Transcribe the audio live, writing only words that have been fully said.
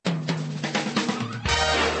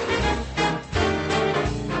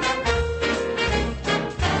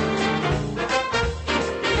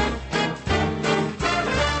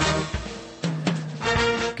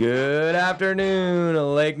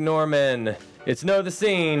afternoon, Lake Norman. It's Know the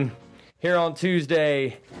Scene here on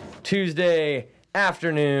Tuesday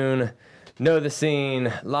afternoon. Know the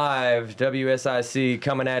Scene live, WSIC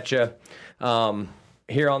coming at you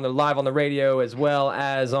here on the live on the radio as well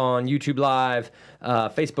as on YouTube Live,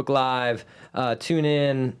 Facebook Live. Tune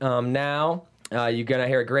in now. You're going to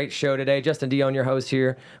hear a great show today. Justin Dion, your host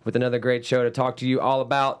here, with another great show to talk to you all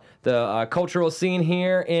about the cultural scene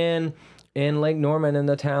here in Lake Norman and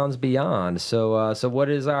the towns beyond. So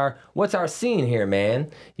what's our scene here, man?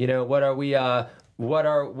 You know, what are we?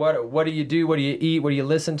 What do you do? What do you eat? What do you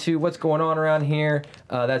listen to? What's going on around here?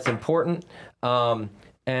 That's important.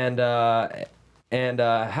 And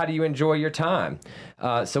how do you enjoy your time?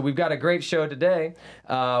 So we've got a great show today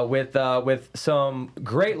with some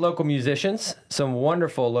great local musicians, some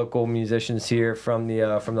wonderful local musicians here from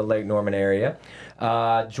the Lake Norman area.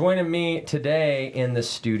 Joining me today in the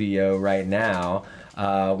studio right now,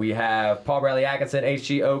 we have Paul Bradley Atkinson,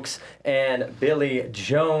 H.G. Oakes, and Billy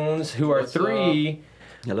Jones, who are three.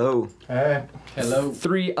 Hello. Hey. Hello.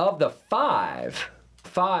 Three of the five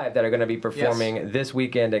that are going to be performing this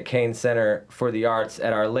weekend at Kane Center for the Arts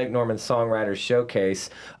at our Lake Norman Songwriters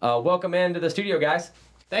Showcase. Welcome into the studio, guys.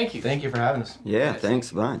 Thank you. Thank you for having us. Yeah,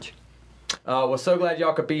 thanks a bunch. We're so glad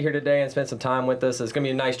y'all could be here today and spend some time with us. It's going to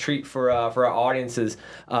be a nice treat for our audiences.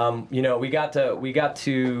 You know, we got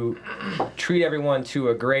to treat everyone to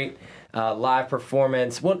a great live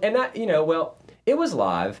performance. Well, and that, it was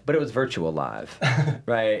live, but it was virtual live,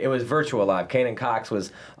 right? It was virtual live. Kanan Cox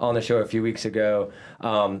was on the show a few weeks ago,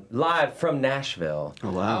 live from Nashville. Oh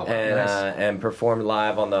wow! And nice. And performed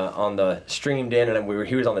live on the streamed in, and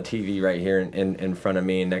he was on the TV right here in front of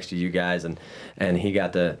me and next to you guys, and he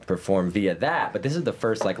got to perform via that. But this is the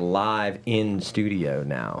first live in studio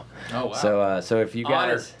now. Oh wow! So if you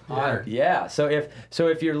guys, Honored. yeah. So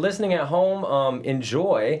if you're listening at home,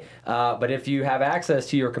 enjoy. But if you have access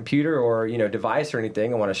to your computer or device or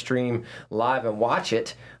anything and want to stream live and watch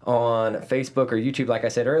it on Facebook or YouTube, like I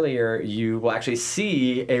said earlier, you will actually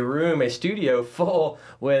see a studio full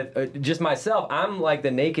with just myself. I'm like the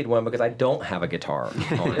naked one because I don't have a guitar on.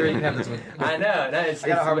 Here, you can have this one. I know. No, I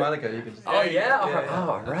got a harmonica. You can just... Oh yeah.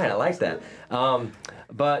 Oh, right. I like that.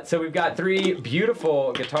 But so we've got three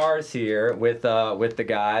beautiful guitars here with the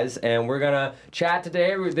guys, and we're gonna chat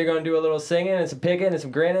today. They're gonna do a little singing and some picking and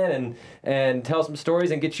some grinning and tell some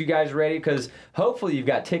stories and get you guys ready, because hopefully you've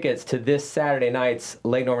got tickets to this Saturday night's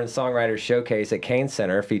Lake Norman Songwriters Showcase at Kane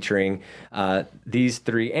Center, featuring these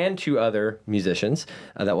three and two other musicians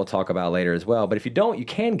that we'll talk about later as well. But if you don't, you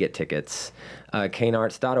can get tickets.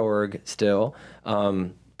 kanearts.org still.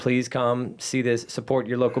 Please come see this, support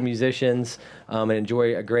your local musicians, and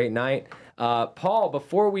enjoy a great night. Paul,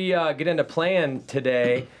 before we get into playing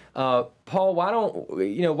today, Paul, why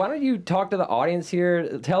don't you talk to the audience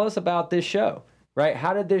here? Tell us about this show, right?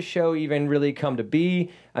 How did this show even really come to be?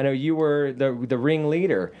 I know you were the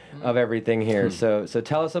ringleader of everything here, so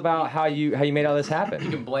tell us about how you made all this happen. You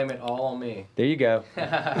can blame it all on me. There you go.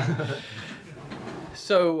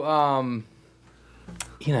 So,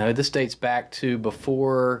 this dates back to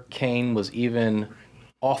before Kane was even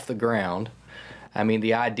off the ground. I mean,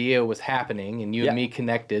 the idea was happening, and you and me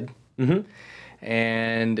connected. Mm-hmm.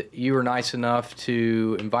 And you were nice enough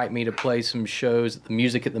to invite me to play some shows at the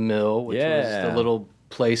Music at the Mill, which was the little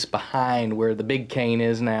place behind where the big Kane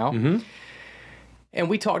is now. Mm-hmm. And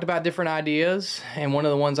we talked about different ideas, and one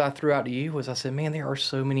of the ones I threw out to you was, I said, man, there are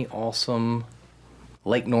so many awesome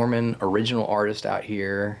Lake Norman original artists out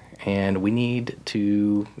here, and we need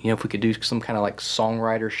to, if we could do some kind of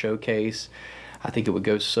songwriter showcase, I think it would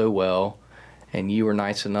go so well. And you were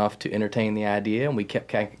nice enough to entertain the idea, and we kept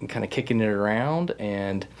kind of kicking it around.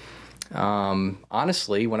 And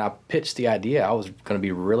honestly, when I pitched the idea, I was going to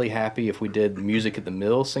be really happy if we did Music at the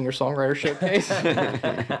Mill singer-songwriter showcase.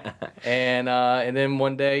 And then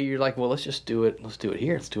one day you're like, well, let's just do it. Let's do it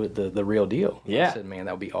here. Let's do it the real deal. Yeah. I said, man,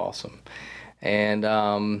 that would be awesome. And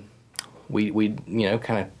we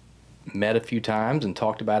kind of met a few times and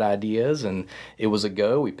talked about ideas, and it was a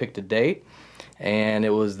go. We picked a date, and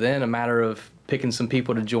it was then a matter of picking some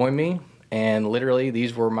people to join me. And literally,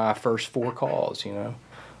 these were my first 4 calls.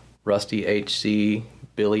 Rusty, HC,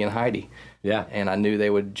 Billy, and Heidi. Yeah. And I knew they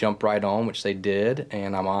would jump right on, which they did,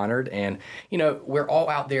 and I'm honored. And we're all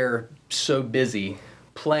out there so busy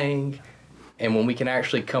playing, and when we can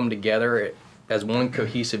actually come together as one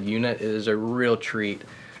cohesive unit, it is a real treat.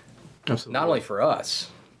 Absolutely. Not only for us,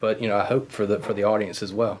 but I hope for the audience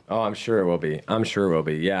as well. Oh, I'm sure it will be.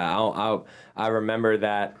 Yeah, I remember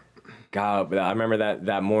that. God, I remember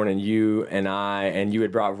that morning you and you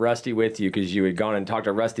had brought Rusty with you because you had gone and talked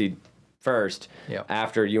to Rusty first Yep.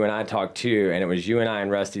 after you and I talked too, and it was you and I and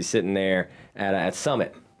Rusty sitting there at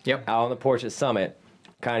Summit. Yep. Out on the porch at Summit,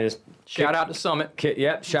 kind of just Shout out to Summit.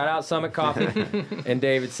 Yep, shout out Summit Coffee and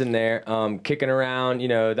Davidson there, kicking around,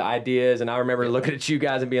 the ideas. And I remember looking at you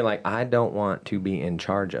guys and being like, I don't want to be in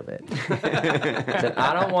charge of it. Said,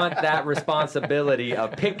 I don't want that responsibility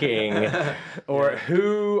of picking or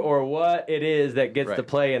who or what it is that gets to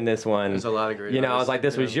play in this one. There's a lot of great I was like,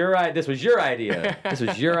 this was your idea. This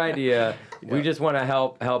was your idea. We just want to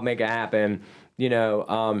help make it happen.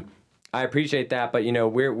 I appreciate that, but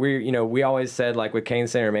we always said, like with Kane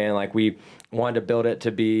Center, man, like we wanted to build it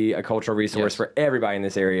to be a cultural resource for everybody in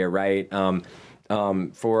this area, right?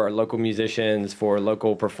 For local musicians, for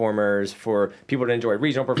local performers, for people to enjoy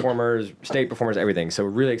regional performers, state performers, everything. So we're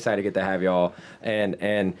really excited to get to have y'all.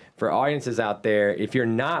 And for audiences out there, if you're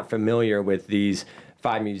not familiar with these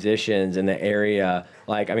 5 musicians in the area,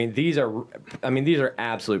 these are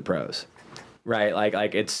absolute pros. Right,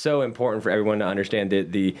 like it's so important for everyone to understand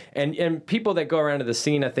and people that go around to the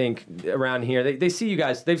scene. I think around here, they see you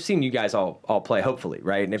guys. They've seen you guys all play, hopefully,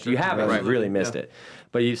 right? And if you haven't, you've really missed it.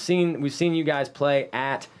 But we've seen you guys play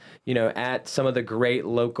at some of the great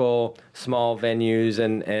local small venues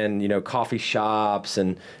and coffee shops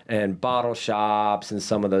and bottle shops and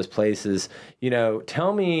some of those places.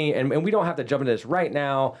 Tell me, and we don't have to jump into this right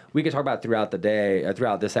now. We can talk about it throughout the day,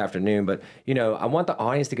 throughout this afternoon. But I want the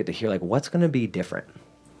audience to get to hear what's going to be different,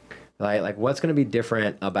 like what's going to be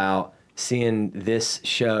different about seeing this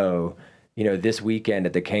show, this weekend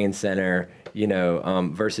at the Kane Center.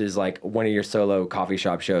 Versus one of your solo coffee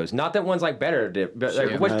shop shows. Not that one's better,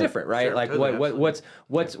 but what's different, right? Sure,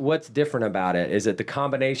 what's different about it? Is it the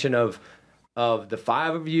combination of the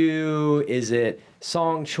 5 of you? Is it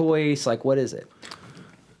song choice? What is it?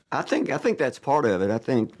 I think that's part of it. I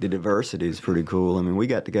think the diversity is pretty cool. I mean, we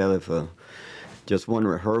got together for just one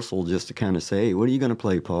rehearsal just to kind of say, hey, what are you going to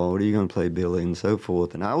play, Paul? What are you going to play, Billy? And so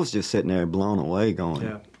forth. And I was just sitting there blown away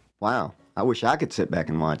going, wow. I wish I could sit back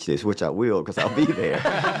and watch this, which I will because I'll be there.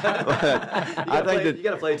 You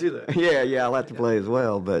got to play too, though. Yeah, I like to play as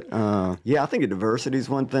well. But I think the diversity is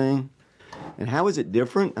one thing. And how is it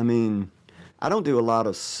different? I mean, I don't do a lot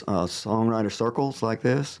of songwriter circles like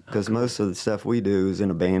this because most of the stuff we do is in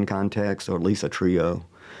a band context or at least a trio.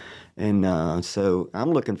 And so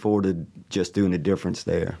I'm looking forward to just doing a difference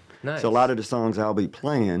there. Nice. So a lot of the songs I'll be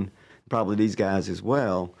playing, probably these guys as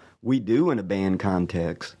well, we do in a band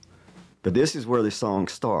context. But this is where the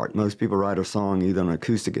songs start. Most people write a song either on an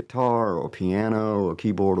acoustic guitar or piano or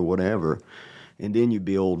keyboard or whatever, and then you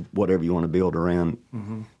build whatever you want to build around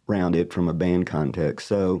it from a band context.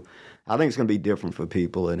 So I think it's going to be different for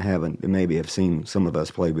people that maybe have seen some of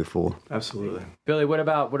us play before. Absolutely. Billy, what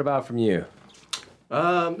about from you?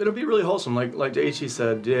 It'll be really wholesome, like H.E.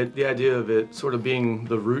 said. The idea of it sort of being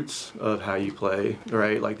the roots of how you play,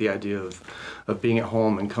 right? Like the idea of being at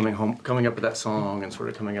home and coming up with that song and sort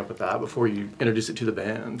of coming up with that before you introduce it to the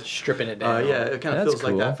band. Stripping it down. It kind of feels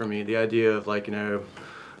like that for me. The idea of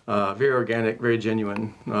very organic, very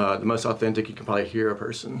genuine, the most authentic you can probably hear a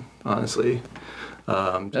person, honestly.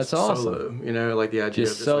 That's awesome. Solo, like the idea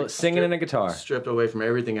just of just singing in a guitar, stripped away from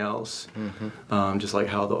everything else. Just like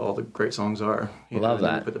how all the great songs are. Love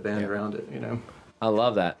that. You put the band around it. I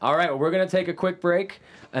love that. All right, well, we're gonna take a quick break,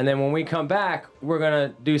 and then when we come back, we're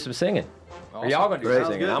gonna do some singing. Awesome. Or y'all gonna do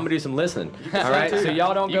some singing. I'm gonna do some listening. All right, so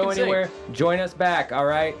y'all don't go anywhere. Sing. Join us back. All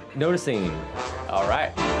right, noticing. All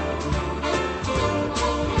right.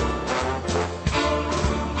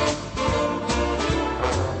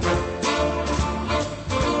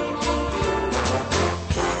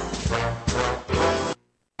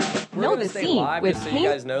 Know the scene live with just so you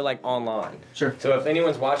guys know, online. Sure. So if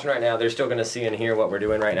anyone's watching right now, they're still going to see and hear what we're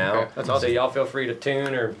doing right now. Okay, that's awesome. So y'all feel free to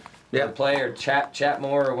tune or play or chat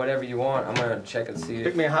more or whatever you want. I'm going to check and see.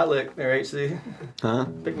 Pick me a hot lick there, HC. Huh?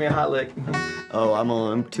 Pick me a hot lick. Oh,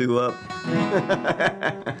 I'm 2 up.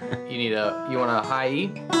 You want a high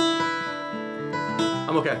E?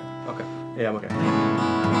 I'm okay. Okay. Yeah, I'm okay.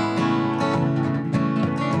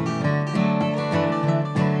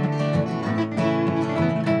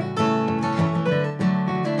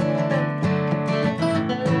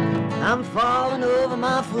 I'm falling over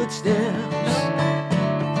my footsteps.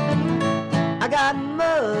 I got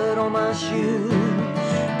mud on my shoes.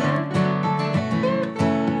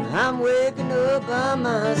 I'm waking up by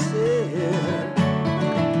myself.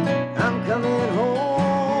 I'm coming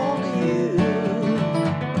home to you.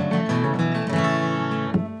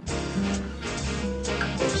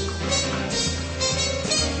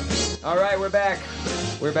 All right, we're back.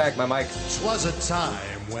 We're back. My mic. Was a time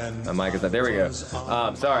when My mic is not. There we go. Sorry,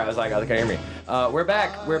 I was like, I can't hear me. We're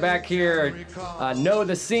back. We're back here. Know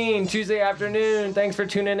the Scene, Tuesday afternoon. Thanks for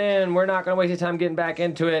tuning in. We're not going to waste your time getting back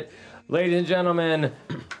into it. Ladies and gentlemen,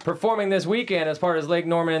 performing this weekend as part of Lake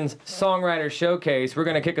Norman's Songwriters Showcase, we're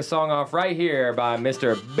going to kick a song off right here by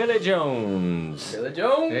Mr. Billy Jones. Billy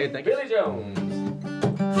Jones. Hey, thank you. Billy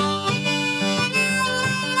Jones.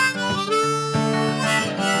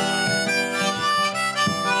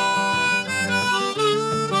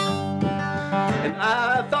 And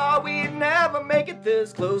I thought we'd never make it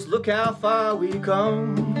this close. Look how far we've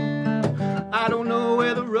come. I don't know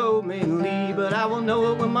where the road may lead, but I will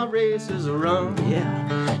know it when my races are run.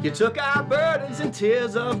 Yeah. You took our burdens and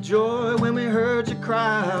tears of joy when we heard you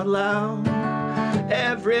cry out loud.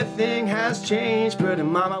 Everything has changed, pretty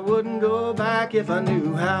mama, wouldn't go back if I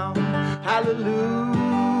knew how. Hallelujah,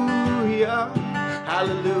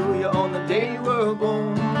 hallelujah, on the day you were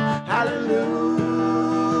born. Hallelujah,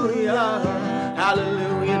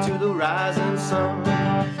 hallelujah to the rising sun.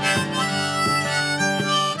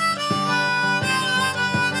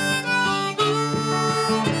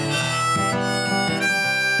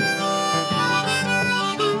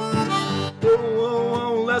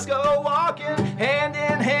 Let's go walking hand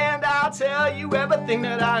in hand. I'll tell you everything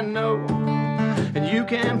that I know, and you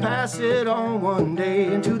can pass it on one day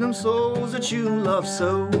into them souls that you love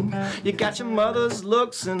so. You got your mother's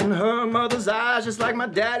looks and her mother's eyes, just like my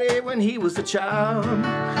daddy when he was a child.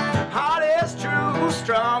 Heart is true,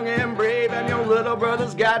 strong and brave, and your little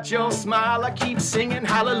brother's got your smile. I keep singing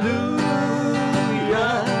hallelujah,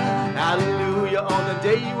 hallelujah on the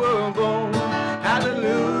day you were born.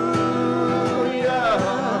 Hallelujah,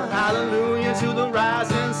 hallelujah to the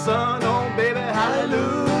rising sun, oh baby, hallelujah,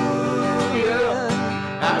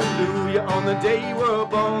 hallelujah on the day you were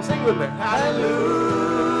born. Sing with me,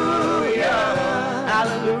 hallelujah,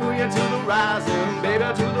 hallelujah to the rising, baby,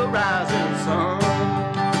 to the rising sun.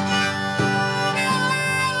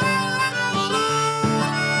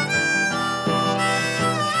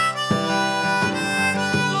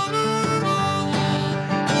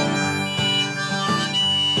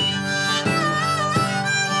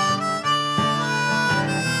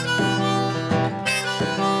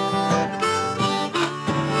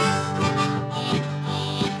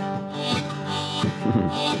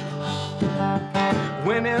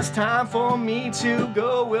 When it's time for me to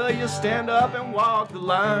go, will you stand up and walk the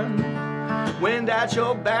line? Wind at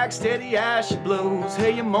your back, steady as she blows.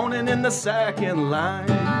 Hey, you're moaning in the second line.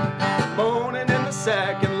 Moaning in the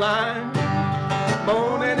second line.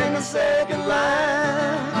 Moaning in the second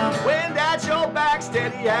line. Wind at your back,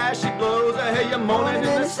 steady as she blows. Hey, you're moaning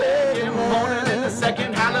in the second. Moaning in the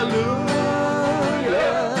second. Hallelujah.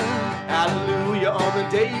 Hallelujah on the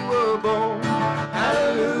day you were born.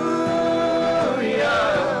 Hallelujah.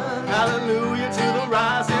 Hallelujah to the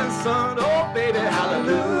rising sun, oh baby,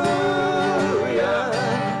 hallelujah,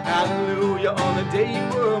 hallelujah on the day you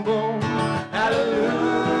were born, hallelujah,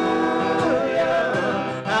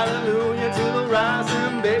 hallelujah to the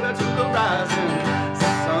rising, baby, to the rising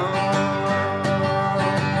sun.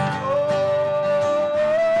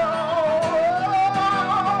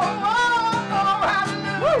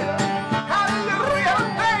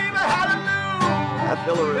 I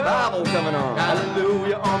feel a revival coming on.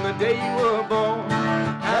 Hallelujah on the day you were born.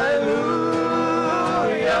 Hallelujah.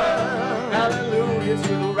 Hallelujah to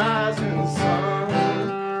the rising sun.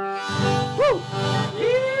 Woo!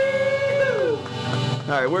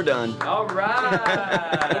 All right, we're done. All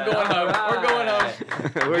right. We're going home. We're going home.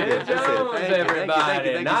 We're Billy good. That's it. Jones, everybody.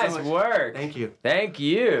 Thank you Nice so much. work. Thank you. Thank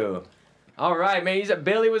you. All right, man.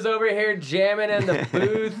 Billy was over here jamming in the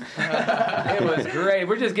booth. It was great.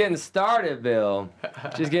 We're just getting started, Bill.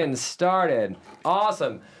 Just getting started.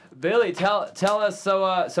 Awesome. Billy, tell us.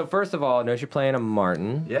 So first of all, I know you're playing a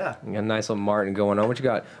Martin. Yeah. You got a nice little Martin going on. What you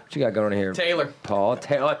got going on here? Taylor. Paul.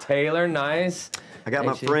 Taylor, nice. I got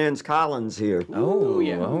my Hey, friend's Collins here. Oh,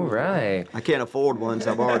 yeah. All right. I can't afford one,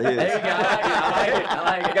 so I borrowed his. There you go. I like it. I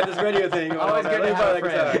like it. Got this radio thing. Always good to have a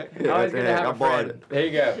friend. Yeah, Always good to have I a borrowed friend. There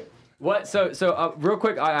you go. What? So real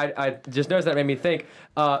quick, I just noticed that made me think.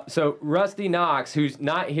 So Rusty Knox, who's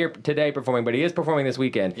not here today performing, but he is performing this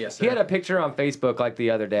weekend. Yes, He sir. had a picture on Facebook like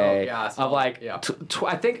the other day Oh, yeah, I saw of like that. Yeah.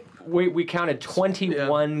 I think we counted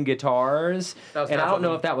 21 guitars, That was and I half don't of know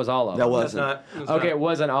them. if that was all of That them. wasn't. That's not. Okay, it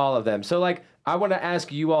wasn't all of them. So like I want to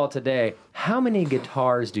ask you all today, how many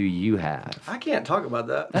guitars do you have? I can't talk about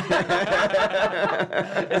that.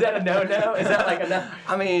 Is that a no-no? Is that like a no?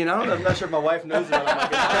 I mean, I don't know. I'm not sure if my wife knows about my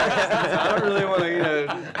guitars. I don't really want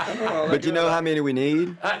to, I don't wanna But you know how many we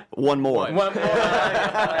need? One more. One more.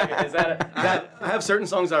 I like it. Is that I have certain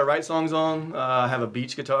songs that I write songs on. I have a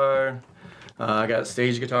beach guitar. I got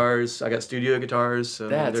stage guitars. I got studio guitars. So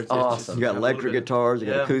That's there's- awesome. You got a little electric bit. guitars, you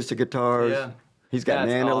got Yeah. acoustic guitars. Yeah. He's got That's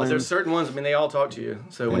mandolins. There's certain ones, I mean, they all talk to you.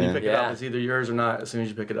 So when you Yeah. pick it up, it's either yours or not as soon as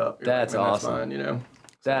you pick it up. You're That's like, "Man, awesome. Mine,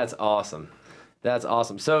 That's awesome. That's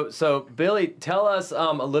awesome. So Billy, tell us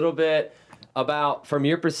a little bit about, from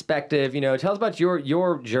your perspective, tell us about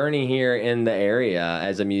your journey here in the area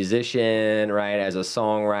as a musician, right? As a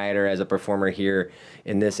songwriter, as a performer here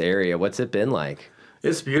in this area. What's it been like?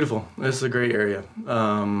 It's beautiful. This is a great area.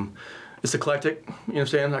 It's eclectic, you know what I'm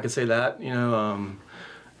saying? I could say that,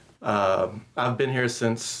 I've been here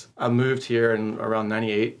since I moved here in around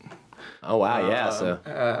 98. Oh wow, yeah. So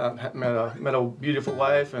I met a beautiful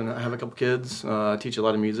wife, and I have a couple kids. I teach a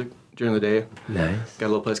lot of music during the day. nice. Got a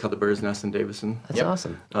little place called the Bird's Nest in Davison. That's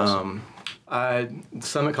awesome.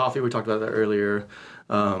 Summit Coffee, we talked about that earlier.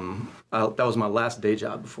 That was my last day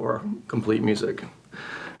job before complete music.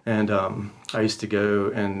 And I used to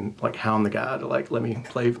go and like hound the guy to like let me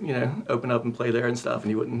play, open up and play there and stuff.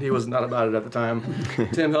 And he was not about it at the time.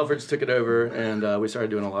 Tim Helfrich took it over, and we started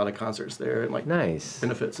doing a lot of concerts there and like Nice.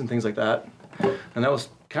 benefits and things like that. And that was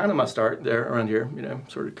kind of my start there around here,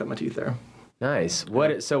 sort of cut my teeth there. Nice.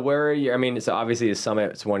 So where are you? I mean, so obviously the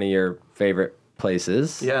Summit's one of your favorite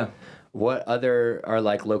places. Yeah. What other are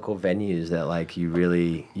like local venues that like you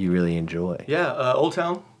really enjoy? Yeah, Old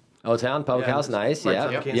Town. Old Town Public Yeah, House, nice. right Yeah,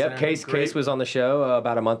 beside the Cancer yep. Center. Case Great. was on the show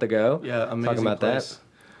about a month ago. Yeah, amazing Talking about place.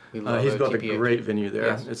 He's built a great venue there.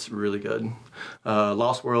 Yes. It's really good.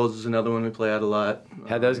 Lost Worlds is another one we play at a lot. that.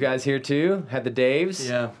 Had those guys here too. Had the Daves.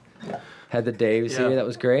 Yeah, Had the Daves Yeah. here. That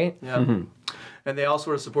was great. yeah. And they all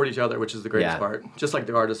sort of support each other, which is the greatest Yeah. part. Just like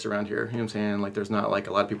the artists around here, you know what I'm saying? Like there's not like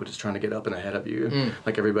a lot of people just trying to get up and ahead of you.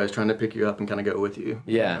 Like everybody's trying to pick you up and kind of go with you.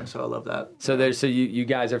 Yeah. So I love that. So you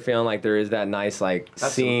guys are feeling like there is that nice like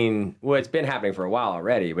scene. Well, it's been happening for a while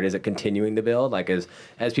already, but is it continuing to build? Like as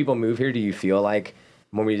people move here, do you feel like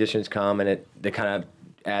more musicians come and it kind of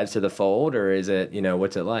adds to the fold, or is it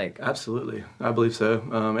what's it like? Absolutely, I believe so.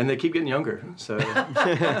 And they keep getting younger. So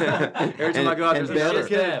every time I go out, and there's another better.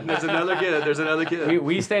 kid. There's another kid. There's another kid.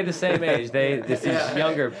 We stay the same age. It's these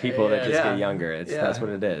younger people that just Yeah. get younger. Yeah. That's what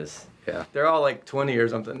it is. Yeah, they're all like 20 or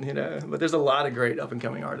something, But there's a lot of great up and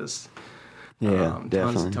coming artists. Yeah,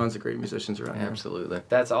 definitely. Tons of great musicians around here. Absolutely.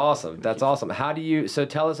 That's awesome. That's awesome. How do you? So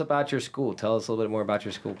tell us about your school. Tell us a little bit more about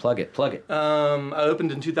your school. Plug it. I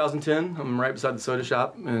opened in 2010. I'm right beside the soda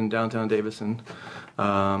shop in downtown Davison.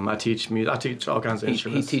 I teach music. I teach all kinds of He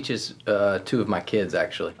instruments. teaches two of my kids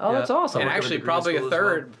actually. Oh, that's awesome. And work with actually, the probably green a school as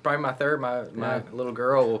third, probably my third, my little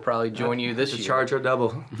girl will probably join you this to year. charge her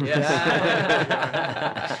double.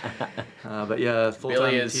 Yes. But yeah, full time.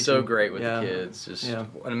 Billy is so great with Yeah. the kids. Just Yeah.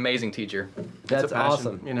 an amazing teacher. That's It's a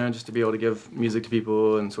passion, awesome. just to be able to give music to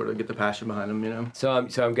people and sort of get the passion behind them. So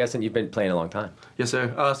I'm guessing you've been playing a long time. Yes,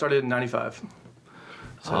 sir. I started in 95.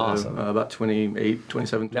 So, Awesome. About 28,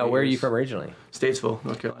 27. Now, where are you years. from originally? Statesville,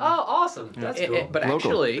 North Carolina. Oh, awesome. That's cool. But Local.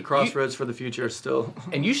 actually, The crossroads for the future still.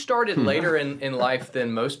 and you started later in life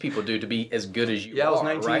than most people do to be as good as you Yeah, I are, was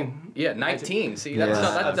 19. right? Yeah, 19. See, that's,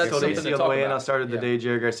 Yeah. not, that's told something AC to on the talk way in. I about. started the Yeah. day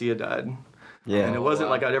Jerry Garcia died. Yeah. And it wasn't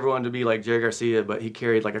wow. like I'd ever wanted to be like Jerry Garcia, but he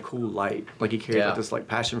carried like a cool light. Like he carried Yeah. like this like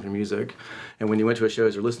passion for music. And when you went to his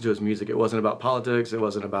shows or listened to his music, it wasn't about politics. It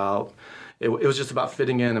wasn't about. It was just about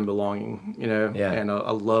fitting in and belonging. Yeah. And I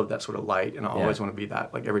love that sort of light, and I always want to be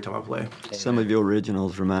that. Like every time I play. Some of your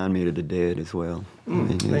originals remind me of the Dead as well. I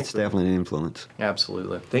mean, it's thanks. definitely an influence.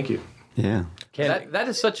 Absolutely. Thank you. Yeah. That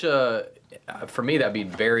is such a, for me, that'd be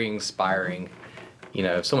very inspiring.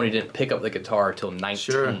 If somebody didn't pick up the guitar till 19.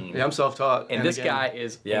 Sure. Yeah, I'm self-taught. And this again, guy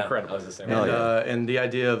is incredible. I was the same. Oh, yeah. And the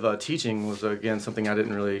idea of teaching was again something I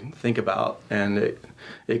didn't really think about, and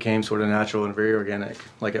it came sort of natural and very organic.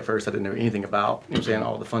 Like at first, I didn't know anything about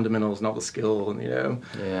all the fundamentals and all the skill and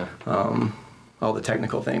Yeah. all the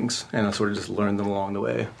technical things, and I sort of just learned them along the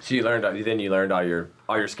way. So you learned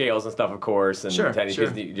all your scales and stuff, of course, and Sure, techniques. sure.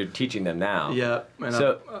 You're teaching them now. Yeah, and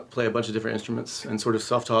So- I play a bunch of different instruments and sort of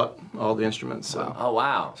self-taught all the instruments. So. Oh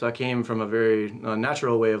wow. So I came from a very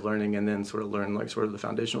natural way of learning, and then sort of learned like sort of the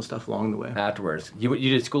foundational stuff along the way. Afterwards, you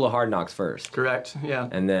did School of Hard Knocks first, Correct. Yeah.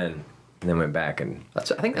 and then went back and. I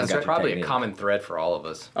think that's got your probably technique. a common thread for all of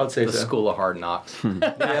us. I would say the so. School of Hard Knocks.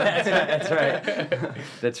 That's right.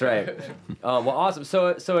 That's right. Well, awesome.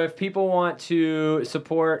 So if people want to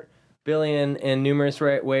support Billy in numerous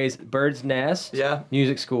ways. Bird's Nest. Yeah.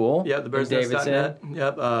 Music School. Yeah, the in Davidson. birdsnest.net.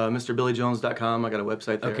 Yep, MrBillyJones.com. I got a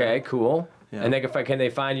website there. Okay, cool. Yeah. And can they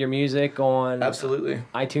find your music on Absolutely.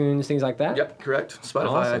 iTunes, things like that? Yep, correct. Spotify,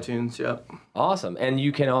 Awesome. iTunes, yep. Awesome. And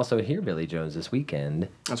you can also hear Billy Jones this weekend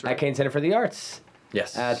That's right. at Kane Center for the Arts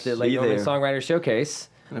Yes. at the See Lake you Norman there. Songwriters Showcase.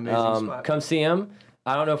 An amazing spot. Come see him.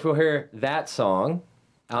 I don't know if we'll hear that song.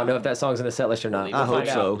 I don't know if that song's in the set list or not. I hope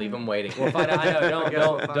so. Leave them waiting. We'll find out. I know.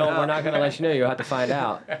 Don't. find out. We're not going to let you know. You'll have to find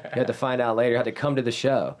out. You have to find out later. You have to come to the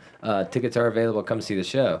show. Tickets are available. Come see the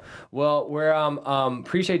show. Well, we're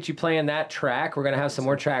appreciate you playing that track. We're going to have some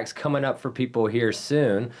more tracks coming up for people here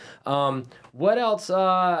soon. What else?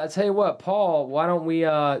 I tell you what, Paul. Why don't we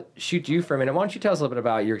shoot you for a minute? Why don't you tell us a little bit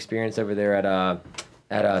about your experience over there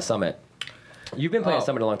at Summit? You've been playing at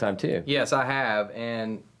Summit a long time too. Yes, I have.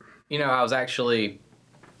 And, I was actually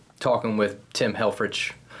talking with Tim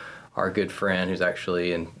Helfrich, our good friend, who's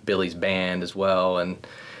actually in Billy's band as well. And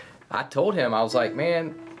I told him, I was like,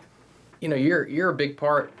 man, you're a big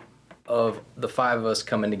part of the five of us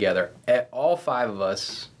coming together. All five of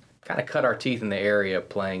us kind of cut our teeth in the area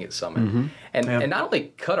playing at Summit. Mm-hmm. And not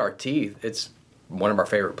only cut our teeth, it's one of our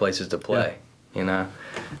favorite places to play,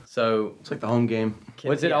 So, It's like the home game.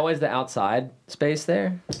 Was it always the outside space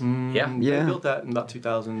there? yeah. They Yeah. built that in about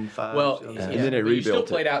 2005. Well, 2006. And then it but you still rebuilt it.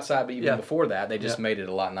 played outside, but even Yeah. before that, they just Yeah. made it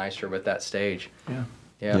a lot nicer with that stage.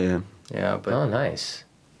 Yeah. Yeah, but Oh, nice.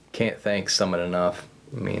 can't thank Summit enough.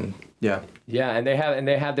 I mean, Yeah. Yeah, and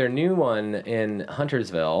they have their new one in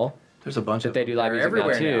Huntersville There's a bunch that of they do live They're music now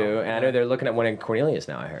everywhere too. now. And I know they're looking at one in Cornelius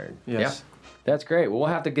now. I heard. Yes. That's great. Well, we'll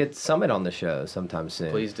have to get Summit on the show sometime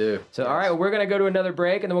soon. please do. So, all right, we're going to go to another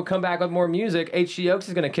break, and then we'll come back with more music. H.G. Oaks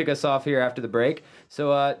is going to kick us off here after the break.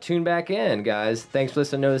 So, tune back in, guys. Thanks for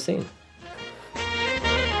listening to Know the Scene.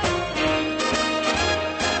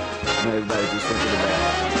 Everybody just thinking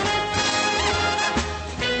about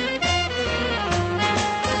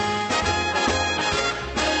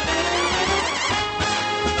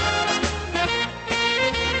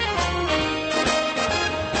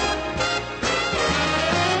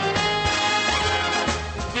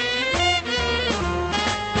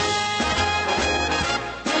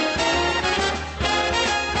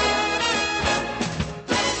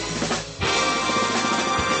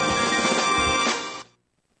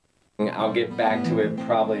I'll get back to it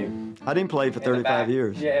probably. I didn't play for in the back. 35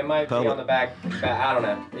 years. Yeah, it might be Public. on the back. I don't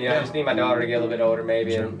know. I just need my daughter to get a little bit older,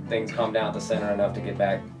 maybe, and things calm down at the center enough to get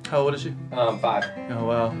back. How old is she? 5. Oh,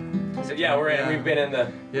 wow. So yeah, we've been in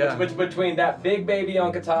the between that big baby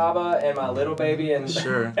on Catawba and my little baby and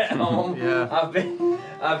Sure. at home. Yeah.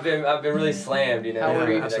 I've been really slammed, How old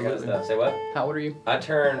are you? that kind of Absolutely. stuff. Say what? How old are you? I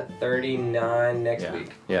turn 39 next week.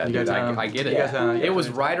 Yeah, You dude, got time. I get it. You got time. It was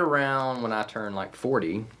right around when I turned like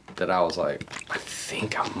 40 that I was like, I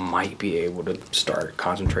think I might be able to start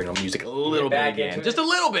concentrating on music a little bit back again. into it. Just a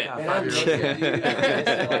little bit. And I'm just, dude,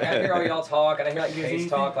 it's like I hear all y'all talk, and I hear like Case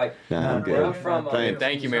talk, like Nah, I'm where I'm good. from.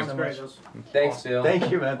 Thank you, man. Thanks, Bill.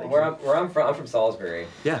 Thank you, man. Where I'm from, I'm from Salisbury.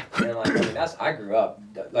 Yeah. And like, I grew up,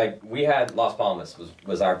 like, we had Las Palmas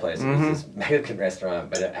was our place. It was this Mexican restaurant,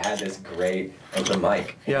 but it had this great open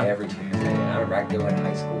mic Yeah. every Tuesday. And I remember I could go in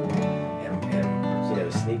high school and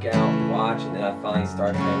sneak out and watch, and then I finally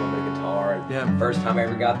started playing a little bit of guitar. And Yeah. first time I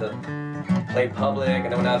ever got to play public, and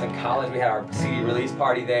then when I was in college, we had our CD release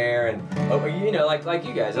party there, and like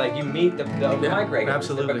you guys, like you meet the open Yeah, mic regulars.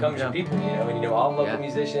 absolutely, It becomes your yeah. people, and you know all the local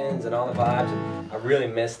musicians and all the vibes, and I really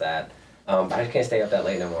miss that. But I just can't stay up that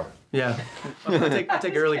late no more. Yeah. I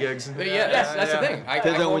take early gigs. But yeah, that's the thing.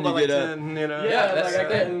 Depends on when you get up. Yeah, that's the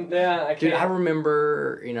thing. I Dude, I can't.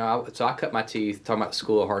 remember, so I cut my teeth talking about the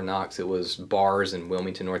School of Hard Knocks. It was bars in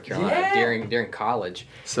Wilmington, North Carolina Yeah. during college.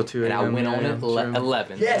 So 2 And I a.m., went yeah, on at sure.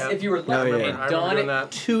 11. Yes, Yeah. if you were Oh, lucky. yeah. I remember Done doing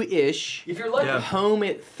at that. 2-ish. If you're lucky. Yeah. Home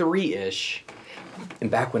at 3-ish.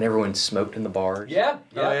 And back when everyone smoked in the bars. Yeah.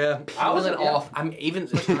 Oh, yeah. I was Peeling off. I'm even.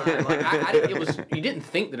 It was. You didn't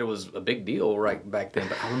think that it was a big deal right back then,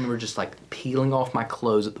 but I remember just like peeling off my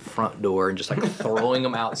clothes at the front door and just like throwing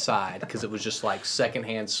them outside because it was just like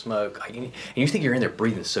secondhand smoke. Like, and you think you're in there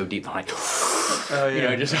breathing so deep, like Oh,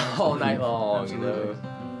 yeah. just all night long. Absolutely.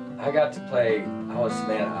 I got to play.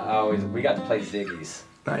 We got to play Ziggy's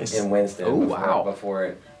Nice. in Winston. Oh, before, wow. Before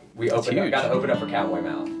it, we opened up, huge. got to open up for Cowboy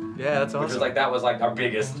Mouth, Yeah, that's which awesome. was that was our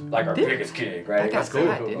biggest gig, right? That guy's cool.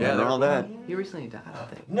 cool. Didn't Yeah, And all that. he recently died, I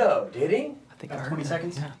think. No, did he? I think I heard 20 that.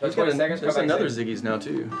 seconds? Yeah. There's 20 seconds. There's Come back another to Ziggy's now,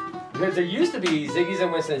 too. Because there used to be Ziggy's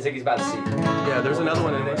in Winston and Ziggy's by the Sea. Yeah, there's another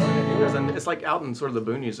one in it. It's like out in sort of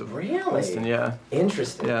the boonies of Really? Winston, yeah.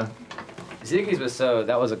 Interesting. Yeah. Ziggy's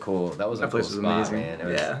that was a cool That cool place was spot, amazing. man. It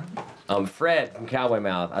was- Yeah. Fred from Cowboy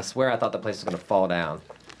Mouth. I swear I thought the place was gonna fall down.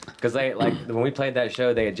 Because they like when we played that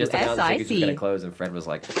show, they had just announced the tickets were going to SIC. close, and Fred was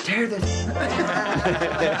like, "Tear this!" it's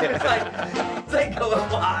like going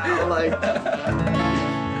wild. Like,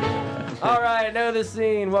 all right, Know the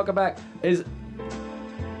Scene. Welcome back.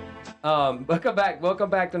 Welcome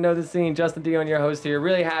back to Know the Scene. Justin Dion, your host here.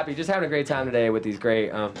 Really happy, just having a great time today with these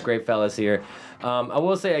great fellas here. I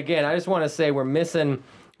will say again, I just want to say we're missing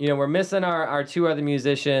our two other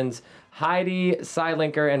musicians. Heidi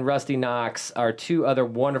Seidlinker and Rusty Knox are two other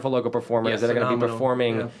wonderful local performers that are going to be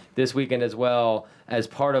performing this weekend as well as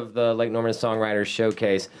part of the Lake Norman Songwriters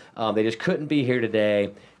Showcase. They just couldn't be here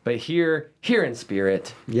today, but here in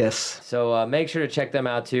spirit. Yes. So make sure to check them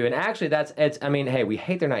out too. And actually, hey, we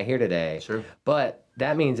hate they're not here today. Sure. But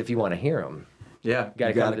that means if you want to hear them, Yeah.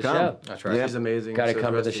 gotta come to the show. That's right. Yeah. She's amazing. Got to So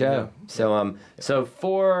come to the Rusty, show. yeah. So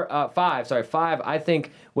five. I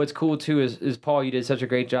think what's cool too is Paul, you did such a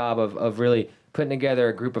great job of really putting together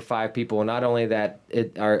a group of 5 people. Not only that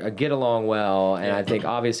get along well, and I think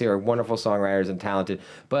obviously are wonderful songwriters and talented,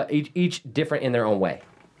 but each different in their own way.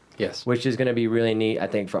 Yes. Which is going to be really neat, I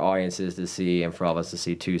think, for audiences to see and for all of us to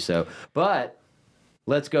see too. So, but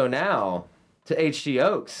let's go now to H.G.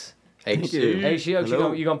 Oaks. Thank you. H.G. Oaks,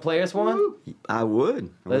 Hello. you gonna play us one? I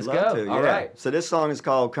would. Let's love go. to, All yeah. right. So this song is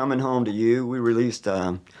called Coming Home to You. We released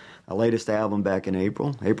our latest album back in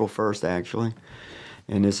April 1st actually.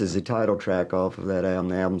 And this is the title track off of that album.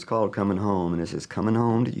 The album's called Coming Home, and this is Coming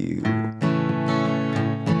Home to You.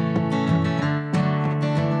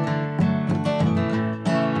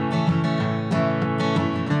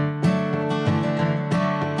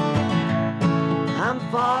 I'm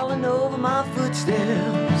falling over my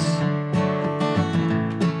footsteps.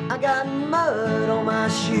 I got mud on my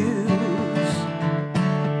shoes.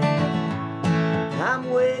 I'm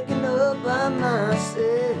waking up by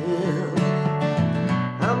myself.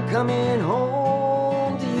 I'm coming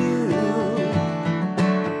home to you.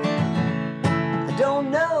 I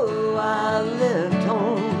don't know why I left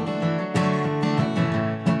home.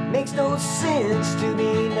 Makes no sense to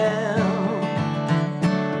me now.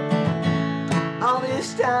 All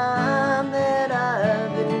this time that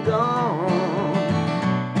I've been gone,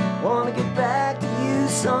 wanna get back to you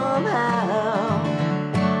somehow.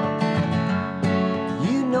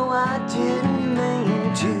 You know I didn't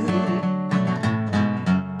mean to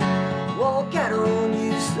walk out on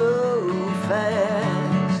you so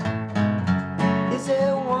fast. Is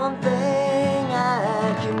there one thing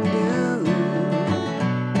I can do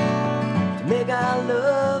to make our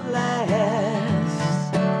love last?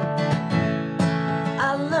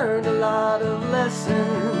 I learned a lot of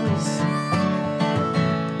lessons.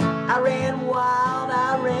 I ran wild,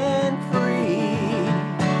 I ran free.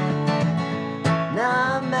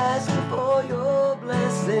 Now I'm asking for your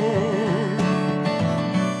blessing.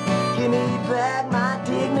 Give me back my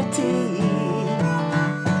dignity.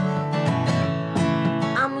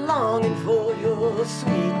 I'm longing for your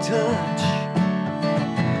sweet touch,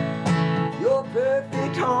 your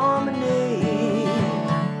perfect harmony.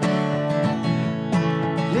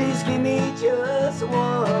 Please give me just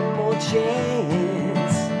one more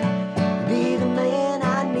chance. Be the man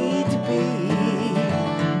I need to be.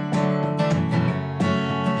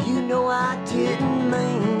 You know I didn't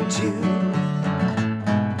mean to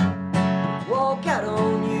walk out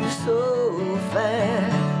on you so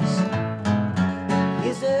fast.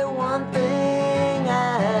 Is there one thing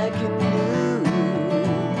I can do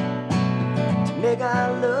to make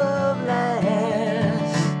our love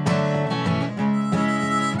last?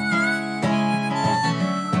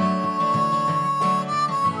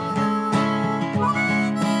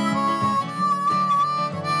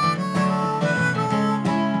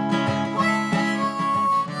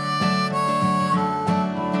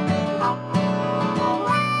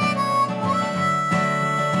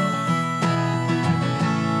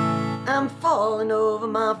 I'm falling over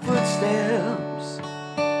my footsteps.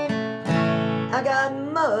 I got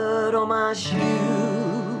mud on my shoes.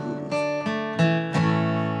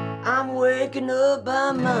 I'm waking up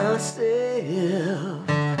by myself.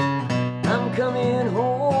 I'm coming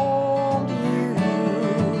home to you.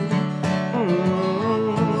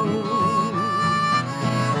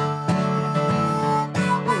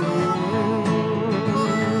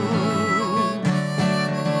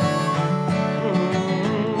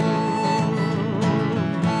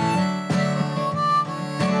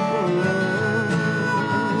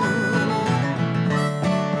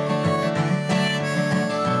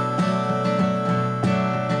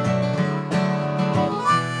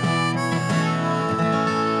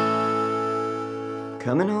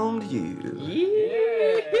 Coming home to you.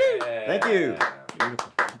 Yeah. Thank you.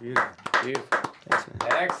 Beautiful. Beautiful.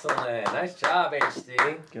 Excellent. Nice job,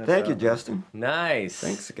 HC. Thank you, Justin. Nice.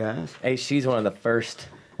 Thanks, guys. HC's one of the first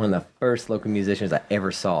local musicians I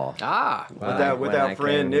ever saw. Ah, With our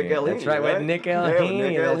friend Nick Elheny. That's right, with Nick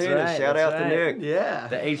Elheny. Yeah, with Nick That's Elheny. right, Shout that's out to right. Nick. Yeah.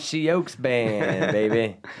 The HC Oaks Band,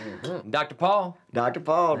 baby. Dr. Paul. Dr.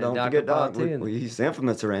 Paul, don't Dr. forget Paul, Doc. too. He's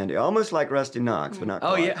infamous around here. Almost like Rusty Knox, but not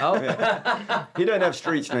Oh, quite. yeah. Oh, He doesn't have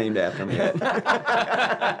streets named after him yet.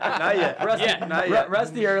 Not yet. Rusty, Not yet.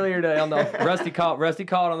 Rusty earlier today Rusty called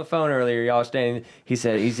on the phone earlier. Y'all standing. He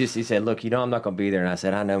said, look, I'm not gonna be there. And I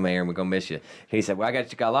said, I know, Mayor, we're gonna miss you. He said, well, I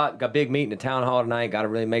got a big meeting at town hall tonight. Got to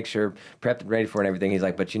really make sure prepped and ready for it and everything. He's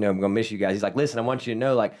like, but I'm gonna miss you guys. He's like, listen, I want you to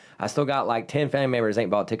know, like, I still got like 10 family members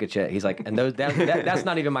ain't bought tickets yet. He's like, and that's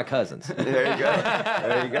not even my cousins. There you go.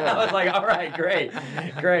 There you go. I was like, all right, great.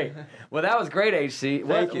 Well, that was great, HC.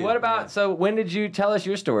 Thank you. What about? So, when did you tell us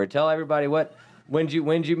your story? Tell everybody when did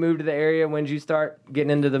you move to the area? When did you start getting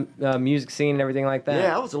into the music scene and everything like that?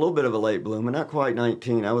 Yeah, I was a little bit of a late bloomer, not quite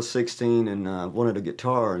 19. I was 16 and wanted a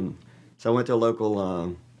guitar, and so I went to a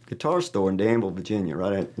local guitar store in Danville, Virginia.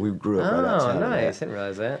 We grew up right outside of nice. that. I didn't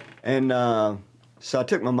realize that. And so I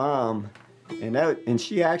took my mom, and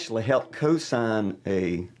she actually helped co-sign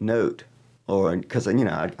a note, or because I couldn't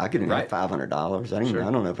have $500.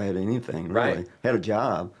 I don't know if I had anything really. Right. Had a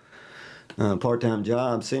job, part-time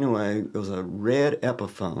job. So anyway, it was a red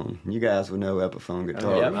Epiphone. You guys would know Epiphone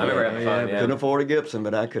guitar. Yep, I remember Epiphone. Yeah. Couldn't afford a Gibson,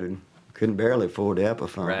 but I couldn't barely afford the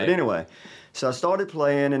Epiphone. Right. But anyway, so I started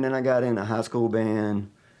playing, and then I got in a high school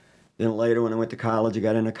band. Then later, when I went to college, I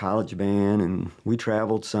got in a college band, and we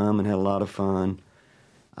traveled some and had a lot of fun.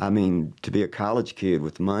 I mean, to be a college kid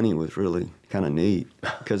with money was really kind of neat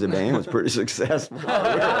because the band was pretty successful.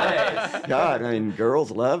 Nice. God, I mean,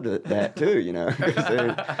 girls loved that too,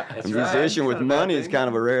 'cause a musician with money is kind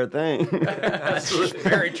of a rare thing.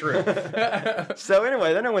 very true. So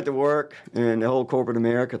anyway, then I went to work and the whole corporate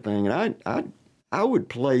America thing, and I would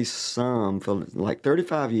play some for like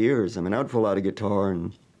 35 years. I mean, I would pull out a guitar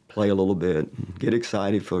and play a little bit, get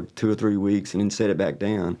excited for 2 or 3 weeks, and then set it back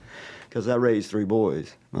down. Because I raised 3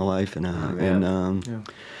 boys, my wife and I.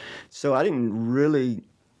 So I didn't really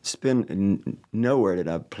nowhere did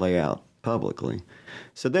I play out publicly.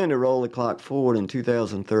 So then to roll the clock forward, in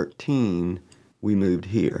 2013, we moved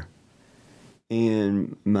here.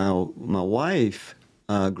 And my wife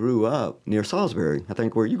grew up near Salisbury, I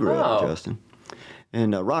think where you grew up, Justin.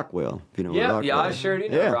 And Rockwell, if you know where Rockwell Yeah, I is. sure do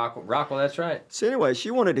know Rockwell, that's right. So anyway, she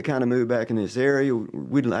wanted to kind of move back in this area.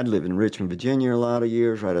 I'd lived in Richmond, Virginia a lot of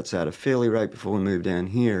years, right outside of Philly, right before we moved down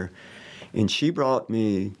here. And she brought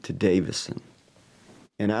me to Davison.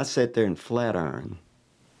 And I sat there in Flatiron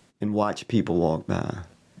and watched people walk by.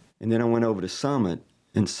 And then I went over to Summit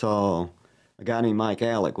and saw a guy named Mike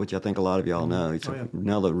Alec, which I think a lot of y'all know. He's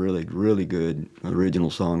another really, really good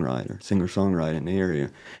original songwriter, singer-songwriter in the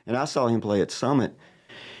area. And I saw him play at Summit.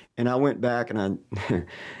 And I went back, and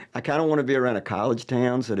I kind of want to be around a college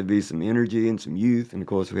town, so there'd be some energy and some youth. And, of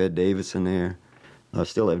course, we had Davison there. I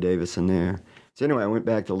still have Davison there. So anyway, I went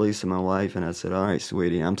back to Lisa, my wife, and I said, all right,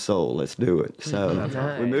 sweetie, I'm sold. Let's do it.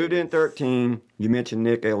 So we moved in 13. You mentioned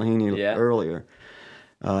Nick Elheny earlier.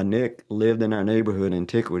 Nick lived in our neighborhood,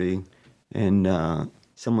 Antiquity, and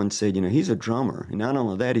someone said, he's a drummer. And not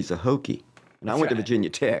only that, he's a hokey. And I went to Virginia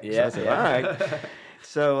Tech. So I said, all right.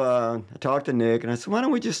 So I talked to Nick, and I said, why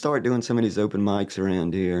don't we just start doing some of these open mics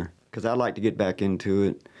around here? Because I'd like to get back into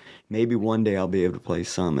it. Maybe one day I'll be able to play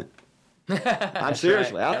Summit. I'm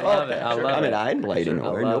seriously. I love it. I love it. I hadn't played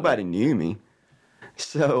anywhere. Nobody knew me.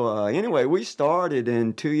 So anyway, we started,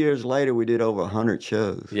 and 2 years later, we did over 100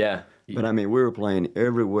 shows. Yeah. But I mean, we were playing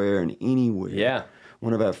everywhere and anywhere. Yeah.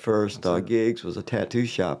 One of our first gigs was a tattoo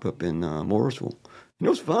shop up in Morrisville. And it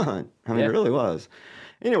was fun. I mean, it really was.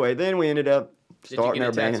 Anyway, then we ended up starting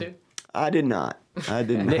our band. Tattoo? I did not.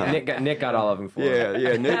 Nick got all of them for me.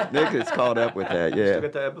 Yeah. Nick is caught up with that. Yeah. Still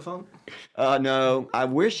got the Epiphone? No, I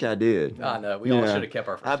wish I did. No, we all should have kept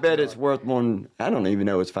our first I bet guitar. it's worth more than, I don't even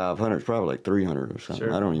know it's 500. It's probably like 300 or something.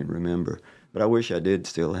 Sure. I don't even remember. But I wish I did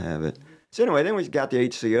still have it. So anyway, then we got the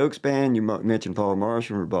HC Oaks band. You mentioned Paul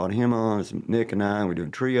Marshall. We brought him on. It's Nick and I. We're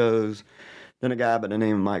doing trios. Then a guy by the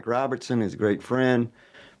name of Mike Robertson, who's a great friend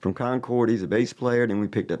from Concord. He's a bass player. Then we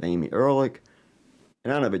picked up Amy Ehrlich.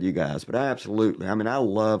 And I don't know about you guys, but I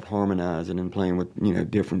love harmonizing and playing with,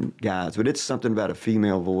 different guys. But it's something about a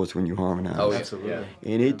female voice when you harmonize. Oh, Absolutely. yeah.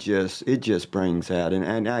 And it just brings out.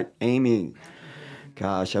 And Amy,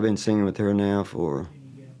 gosh, I've been singing with her now for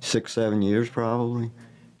 6-7 years probably.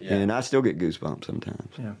 And I still get goosebumps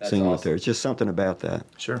sometimes singing with her. It's just something about that.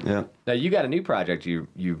 Sure. Yeah. Now you got a new project you've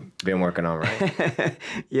been working on, right?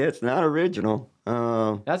 Yeah, it's not original.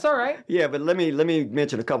 That's all right. Yeah, but let me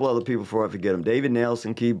mention a couple other people before I forget them. David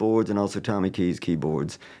Nelson, keyboards, and also Tommy Keys,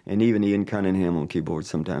 keyboards. And even Ian Cunningham on keyboards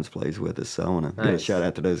sometimes plays with us. So I want to give a shout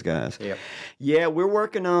out to those guys. Yep. Yeah, we're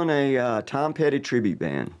working on a Tom Petty tribute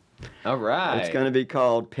band. All right. It's going to be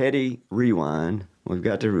called Petty Rewind.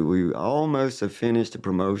 We almost have finished a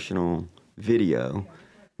promotional video.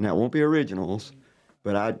 Now, it won't be originals,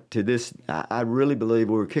 but I really believe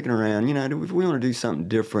we were kicking around, if we want to do something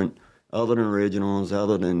different other than originals,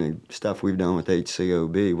 other than the stuff we've done with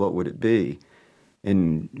HCOB, what would it be?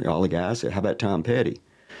 And all the guys said, how about Tom Petty?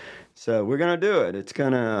 So we're going to do it.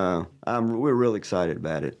 We're really excited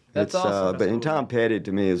about it. That's awesome. And Tom Petty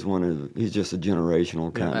to me is he's just a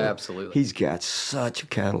generational kind of. Absolutely. He's got such a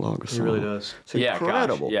catalog of songs. He really does. It's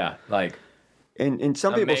incredible. Gosh, yeah, like. And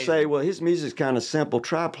some people Amazing. say, well, his music's kind of simple.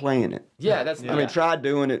 Try playing it. Yeah, that's. I mean, try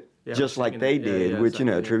doing it just like they did, which,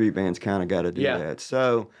 exactly. tribute bands kind of got to do Yeah. that.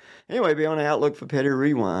 So, anyway, be on the outlook for Petty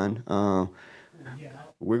Rewind.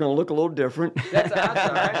 We're going to look a little different. That's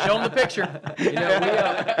all right. Show them the picture.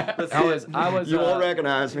 I was. You won't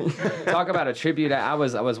recognize me. Talk about a tribute. I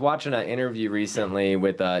was watching an interview recently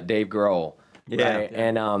with Dave Grohl. Yeah. Right?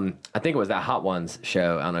 And I think it was that Hot Ones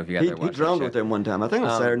show. I don't know if you guys He ever watched drummed that with show. them one time. I think it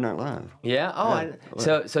was Saturday Night Live. Yeah. Oh,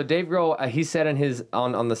 so Dave Grohl, he said in his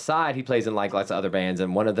on the side he plays in like lots of other bands,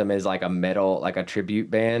 and one of them is like a metal, like a tribute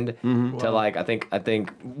band to like I think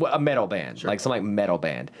a metal band, like some like metal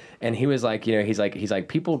band. And he was like, he's like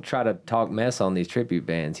people try to talk mess on these tribute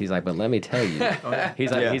bands. He's like, but let me tell you,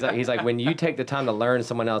 he's like when you take the time to learn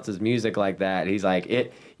someone else's music like that, he's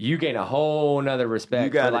like you gain a whole nother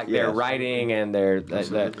respect for like their writing and their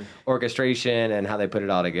the orchestration and how they put it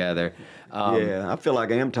all together. I feel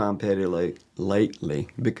like I am Tom Petty lately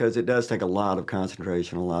because it does take a lot of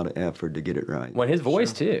concentration, a lot of effort to get it right. When his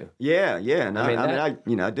voice too. Yeah. And I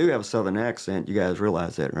I do have a Southern accent. You guys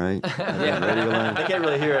realize that, right? I can't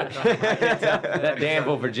really hear it. That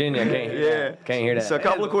Danville, Virginia, can't hear that. So a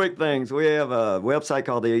couple of quick things. We have a website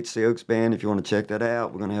called the HC Oaks Band if you want to check that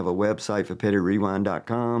out. We're going to have a website for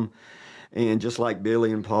pettyrewind.com. And just like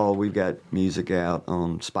Billy and Paul, we've got music out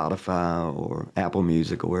on Spotify or Apple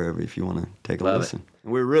Music or wherever if you want to take a listen.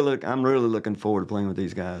 And I'm really looking forward to playing with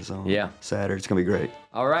these guys on Saturday. It's going to be great.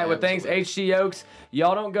 All right, well, thanks, HC Oaks.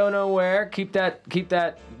 Y'all don't go nowhere. Keep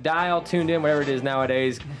that dial tuned in, whatever it is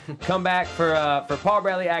nowadays. Come back for Paul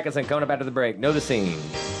Bradley Atkinson coming up after the break. Know the scene.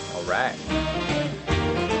 All right.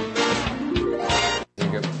 There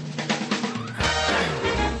you go.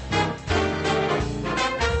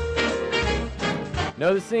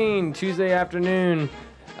 Know the scene, Tuesday afternoon.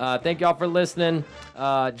 Thank y'all for listening.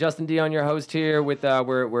 Justin Dion, your host here.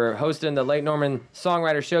 We're hosting the Lake Norman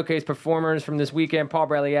Songwriters Showcase performers from this weekend. Paul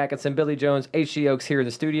Bradley Atkinson, Billy Jones, H.G. Oaks here in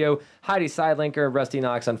the studio. Heidi Sidelinker, Rusty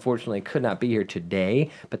Knox, unfortunately could not be here today,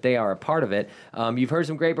 but they are a part of it. You've heard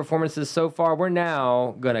some great performances so far. We're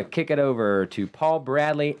now gonna kick it over to Paul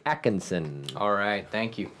Bradley Atkinson. All right,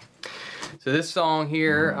 thank you. So this song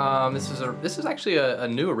here, this is actually a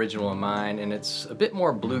new original of mine, and it's a bit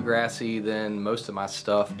more bluegrassy than most of my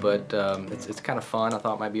stuff, but it's kind of fun. I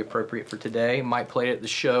thought it might be appropriate for today. Might play it at the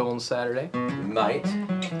show on Saturday. Might.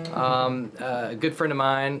 A good friend of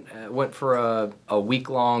mine went for a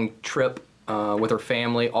week-long trip with her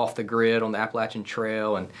family off the grid on the Appalachian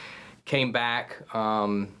Trail, and came back.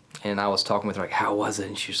 And I was talking with her like, "How was it?"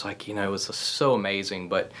 And she was like, "It was so amazing,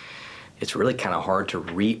 but it's really kind of hard to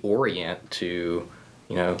reorient to,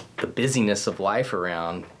 the busyness of life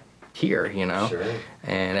around here, Sure.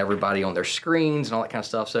 and everybody on their screens and all that kind of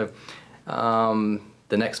stuff." So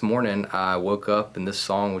the next morning I woke up and this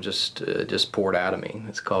song was just poured out of me.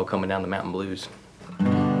 It's called Coming Down the Mountain Blues.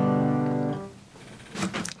 Can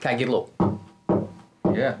I get a little?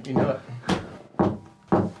 Yeah, You know it.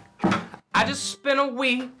 I just spent a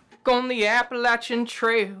week on the Appalachian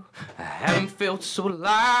Trail. I haven't felt so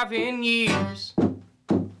alive in years.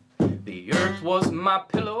 The earth was my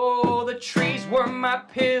pillow, the trees were my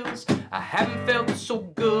pills. I haven't felt so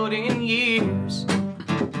good in years.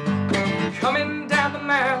 Coming down the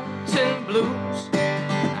mountain blues,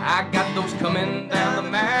 I got those coming down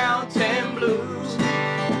the mountain blues.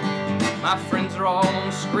 My friends are all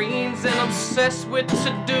on screens and obsessed with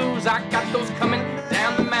to-dos. I got those coming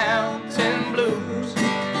down the mountain blues.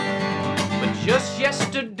 But just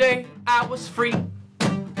yesterday I was free.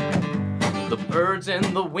 The birds and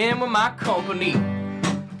the wind were my company.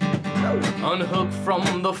 Unhooked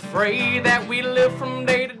from the fray that we live from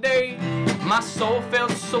day to day. My soul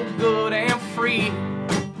felt so good and free.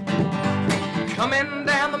 Coming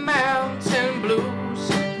down the mountain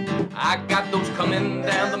blues,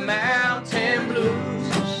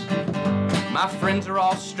 friends are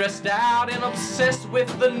all stressed out and obsessed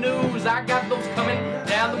with the news. I got those coming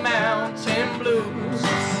down the mountain blues.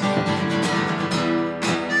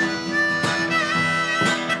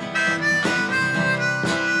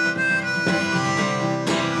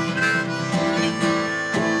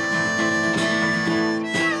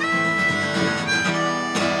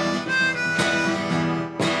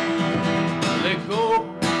 Let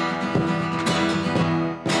go.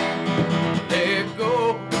 Let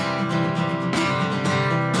go.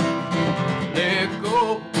 Let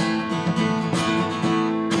go.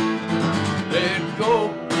 Let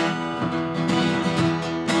go.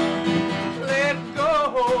 Let go.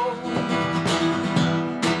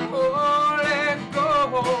 Oh, let go.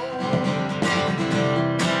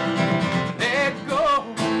 Let go.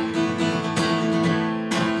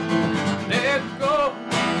 Let go.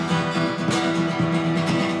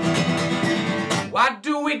 Why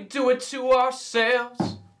do we do it to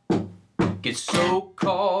ourselves? Get so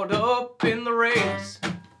caught up in the race.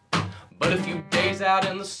 But a few days out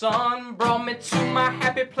in the sun brought me to my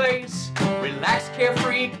happy place. Relaxed,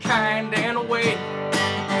 carefree, kind and away.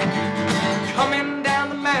 Coming down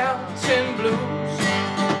the mountain blues.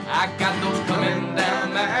 I got those coming down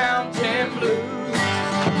the mountain blues.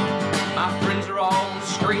 My friends are all on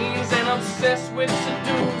screens and obsessed with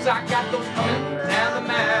to-dos. I got those coming down the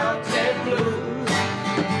mountain blues.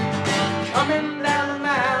 Coming down the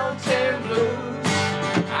mountain blues.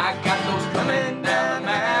 I got those coming down the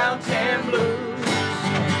mountain blues.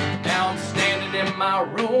 Now I'm standing in my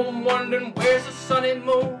room wondering where's the sun and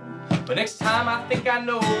moon. But next time I think I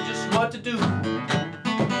know just what to do.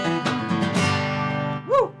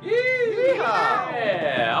 Woo!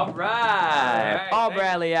 Yeah! All right. Paul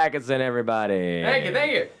Bradley Atkinson, everybody. Thank you,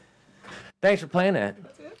 thank you. Thanks for playing that.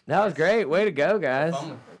 That was great. Way to go, guys.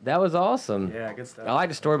 That was awesome. Yeah, good stuff. I like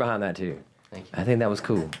the story behind that too. Thank you. I think that was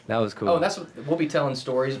cool. That was cool. Oh, that's what we'll be telling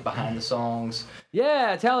stories behind the songs.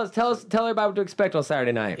 Yeah, tell everybody what to expect on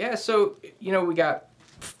Saturday night. Yeah, so we got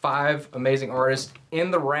 5 amazing artists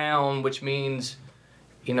in the round, which means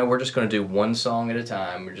we're just going to do one song at a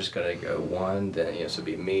time. We're just going to go one, then so it'll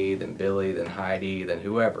be me, then Billy, then Heidi, then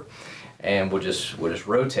whoever, and we'll just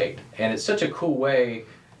rotate. And it's such a cool way.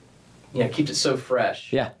 It keeps it so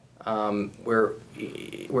fresh. Yeah.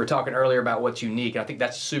 We're talking earlier about what's unique, and I think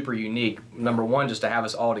that's super unique. Number one, just to have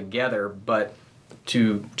us all together, but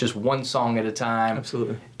to just one song at a time.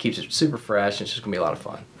 Absolutely. Keeps it super fresh, and it's just gonna be a lot of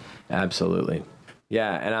fun. Absolutely.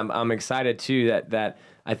 Yeah, and I'm excited too that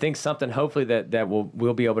I think something hopefully that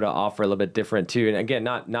we'll be able to offer a little bit different too. And again,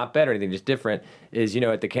 not better or anything, just different is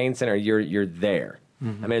at the Kane Center you're there.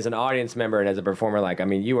 Mm-hmm. I mean, as an audience member and as a performer,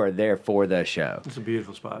 you are there for the show. It's a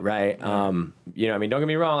beautiful spot. Right. Yeah. Don't get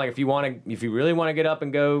me wrong. If you really want to get up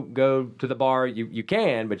and go to the bar, you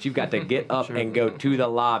can, but you've got to get up and go to the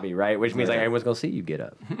lobby, right? Which means everyone's gonna see you get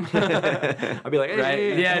up. I'll be like, hey,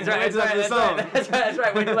 right? Yeah, that's right. That's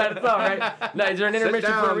right. Wait till after the song, right? No, is there an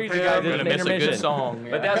intermission for a reason, guys? There's an intermission. A good song.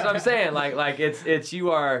 But that's what I'm saying. Like it's you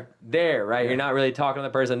are there, right? Yeah. You're not really talking to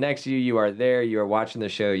the person next to you. You are there. You are watching the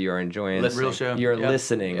show. You are enjoying the real show. You're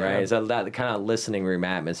listening, right? So that kind of listening room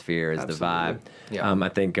atmosphere is Absolutely. the vibe. Yeah. I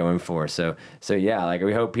think going for. So yeah,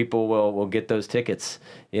 we hope people will get those tickets.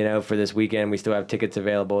 For this weekend, we still have tickets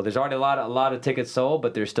available. There's already a lot of tickets sold,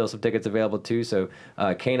 but there's still some tickets available too. So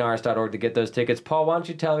kaneartist.org to get those tickets. Paul, why don't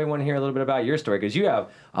you tell everyone here a little bit about your story, because you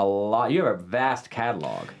have a vast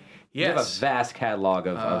catalog. Yes. You have a vast catalog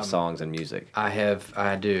of songs and music. I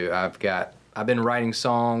do. I've been writing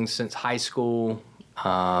songs since high school.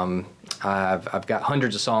 I've got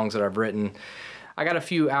hundreds of songs that I've written. I got a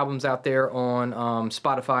few albums out there on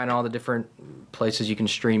Spotify and all the different places you can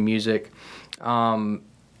stream music.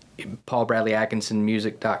 Paul Bradley Atkinson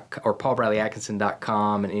or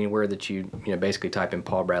paulbradleyatkinson.com, and anywhere that you basically type in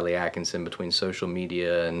Paul Bradley Atkinson between social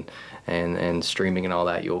media and streaming and all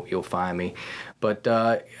that, you'll find me. But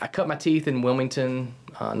I cut my teeth in Wilmington,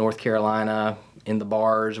 North Carolina, in the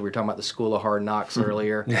bars. We were talking about the School of Hard Knocks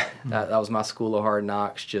earlier. That was my School of Hard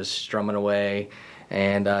Knocks, just strumming away.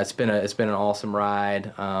 And it's been an awesome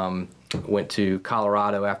ride. Went to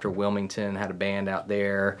Colorado after Wilmington, had a band out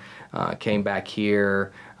there, came back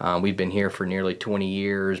here. We've been here for nearly 20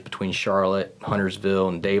 years between Charlotte, Huntersville,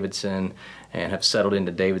 and Davidson, and have settled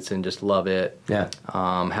into Davidson, just love it. Yeah.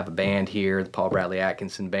 Have a band here, the Paul Bradley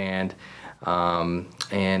Atkinson Band,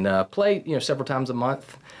 and play several times a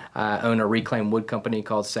month. I own a reclaimed wood company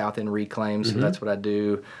called South End Reclaim, so that's what I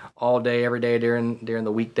do all day, every day during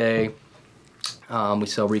the weekday. We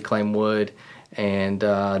sell reclaimed wood, and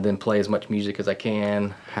then play as much music as I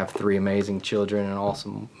can. Have 3 amazing children and an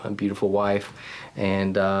awesome, beautiful wife,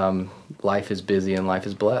 and life is busy and life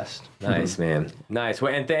is blessed. Nice, man. Nice.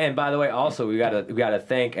 Well, and by the way, also we gotta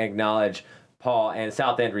thank and acknowledge Paul and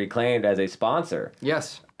South End Reclaimed as a sponsor.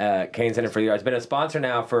 Yes. Cane Center for the Arts. Been a sponsor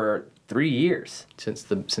now for 3 years. Since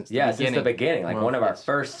the Since the beginning, like one of our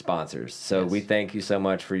first sponsors. So we thank you so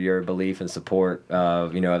much for your belief and support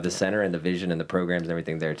of of the center and the vision and the programs and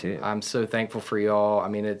everything there too. I'm so thankful for y'all. I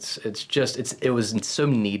mean, it was so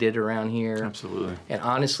needed around here. Absolutely. And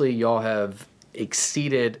honestly, y'all have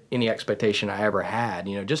exceeded any expectation I ever had.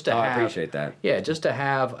 Just to have, I appreciate that. Yeah, just to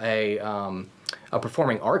have a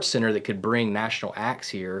performing arts center that could bring national acts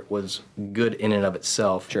here was good in and of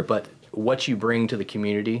itself. Sure. But what you bring to the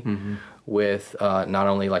community with not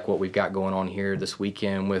only like what we've got going on here this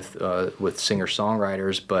weekend with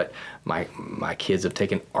singer-songwriters, but my kids have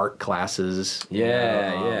taken art classes.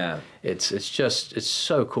 It's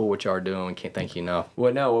so cool what y'all are doing. We can't thank you enough.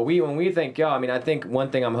 Well, no. Well, when we thank y'all, I mean, I think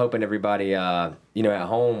one thing I'm hoping everybody, at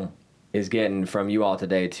home is getting from you all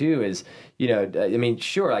today too is, I mean,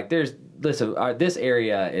 sure, like this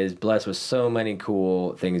area is blessed with so many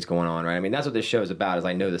cool things going on, right? I mean, that's what this show is about, is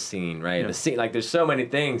I know the scene, right? Yeah. The scene, like there's so many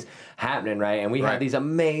things happening, right? And we have these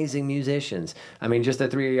amazing musicians. I mean, just the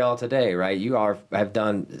 3 of y'all today, right? You all have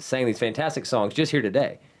sang these fantastic songs just here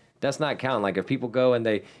today. That's not counting. Like if people go and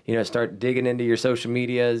they, start digging into your social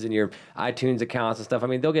medias and your iTunes accounts and stuff, I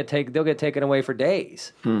mean, they'll get taken away for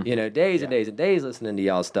days, days and days and days listening to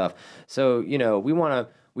y'all stuff. So,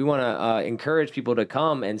 we want to encourage people to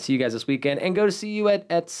come and see you guys this weekend and go to see you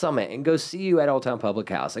at Summit and go see you at Old Town Public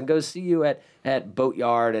House and go see you at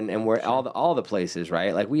Boatyard and where all the places,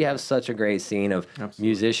 right? Like we have such a great scene of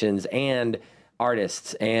musicians and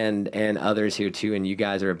artists and others here too, and you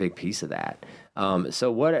guys are a big piece of that.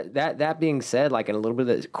 So that being said, like in a little bit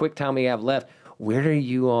of the quick time we have left, where are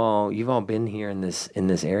you've all been here in this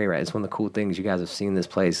area, right? It's one of the cool things you guys have seen this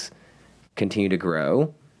place continue to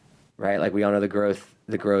grow, right? Like we all know the growth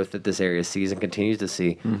that this area sees and continues to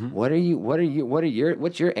see. Mm-hmm.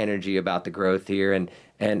 What's your energy about the growth here and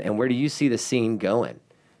where do you see the scene going,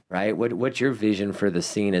 right? What's your vision for the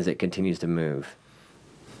scene as it continues to move?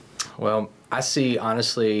 Well, I see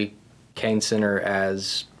honestly Cane Center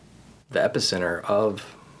as the epicenter of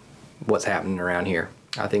what's happening around here.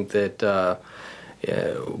 I think that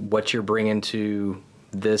what you're bringing to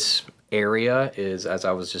this area is, as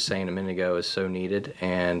I was just saying a minute ago, is so needed.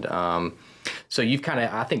 And so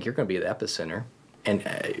I think you're going to be the epicenter. And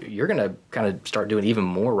you're going to kind of start doing even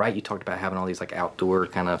more, right? You talked about having all these like outdoor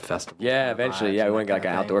kind of festivals. Yeah, eventually. Yeah, we want to get like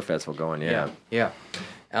an outdoor festival going. Yeah.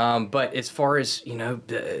 But as far as,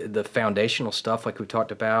 the foundational stuff like we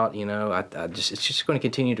talked about, it's just going to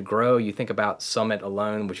continue to grow. You think about Summit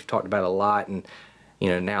alone, which we've talked about a lot, and,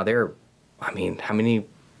 now how many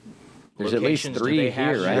there's at least 3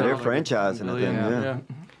 here, right? Yeah, they're franchising it.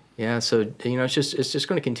 Yeah, so, it's just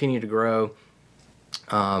going to continue to grow.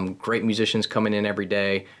 Great musicians coming in every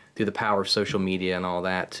day through the power of social media and all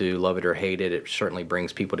that. To love it or hate it, it certainly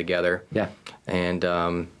brings people together. Yeah. And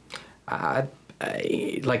I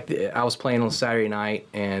was playing on Saturday night,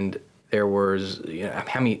 and there was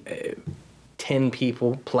 10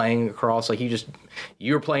 people playing across. Like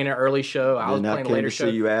you were playing an early show. I was playing a later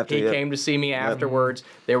show. He came to see me afterwards.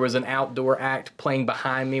 There was an outdoor act playing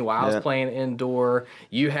behind me while I was playing indoor.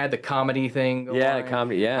 You had the comedy thing going. Yeah,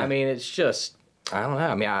 comedy. Yeah. I mean, it's just, I don't know.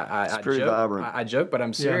 I mean, it's pretty vibrant. I joke, but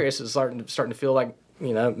I'm serious. It's starting to feel like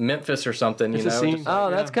Memphis or something. It's a scene.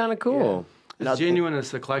 That's kind of cool. Yeah. It's genuine,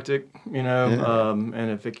 it's eclectic,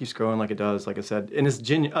 and if it keeps growing like it does, like I said, and it's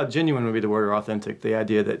genuine would be the word, or authentic, the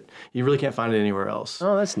idea that you really can't find it anywhere else.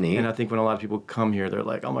 Oh, that's neat. And I think when a lot of people come here, they're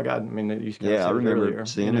like, oh my God, I mean, you I remember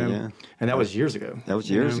seeing it, And that was years ago. That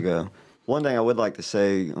was years ago. One thing I would like to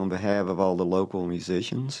say on behalf of all the local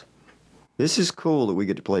musicians, this is cool that we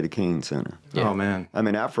get to play the Cane Center. Yeah. Oh, man. I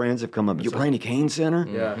mean, our friends have come up, you're playing the Cane Center?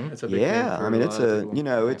 Yeah, it's a big thing. I mean, it's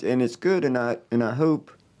and it's good, and I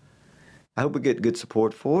hope we get good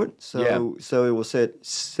support for it. So it will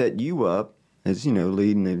set you up as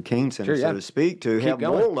leading the Cane Center, so to speak, to have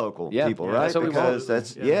more local people, right? Because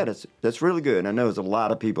that's really good. And I know there's a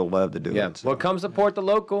lot of people love to do it. So. Well, come support the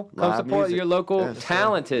local. Come support your local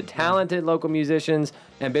talented local musicians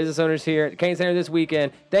and business owners here at Cane Center this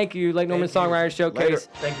weekend. Thank you, Lake Norman Songwriters Showcase. Later.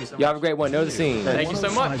 Thank you so much. You have a great one. Know the scene. Thank you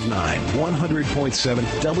so much.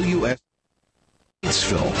 100.7 WS.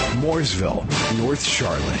 Mooresville, North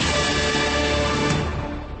Charlotte.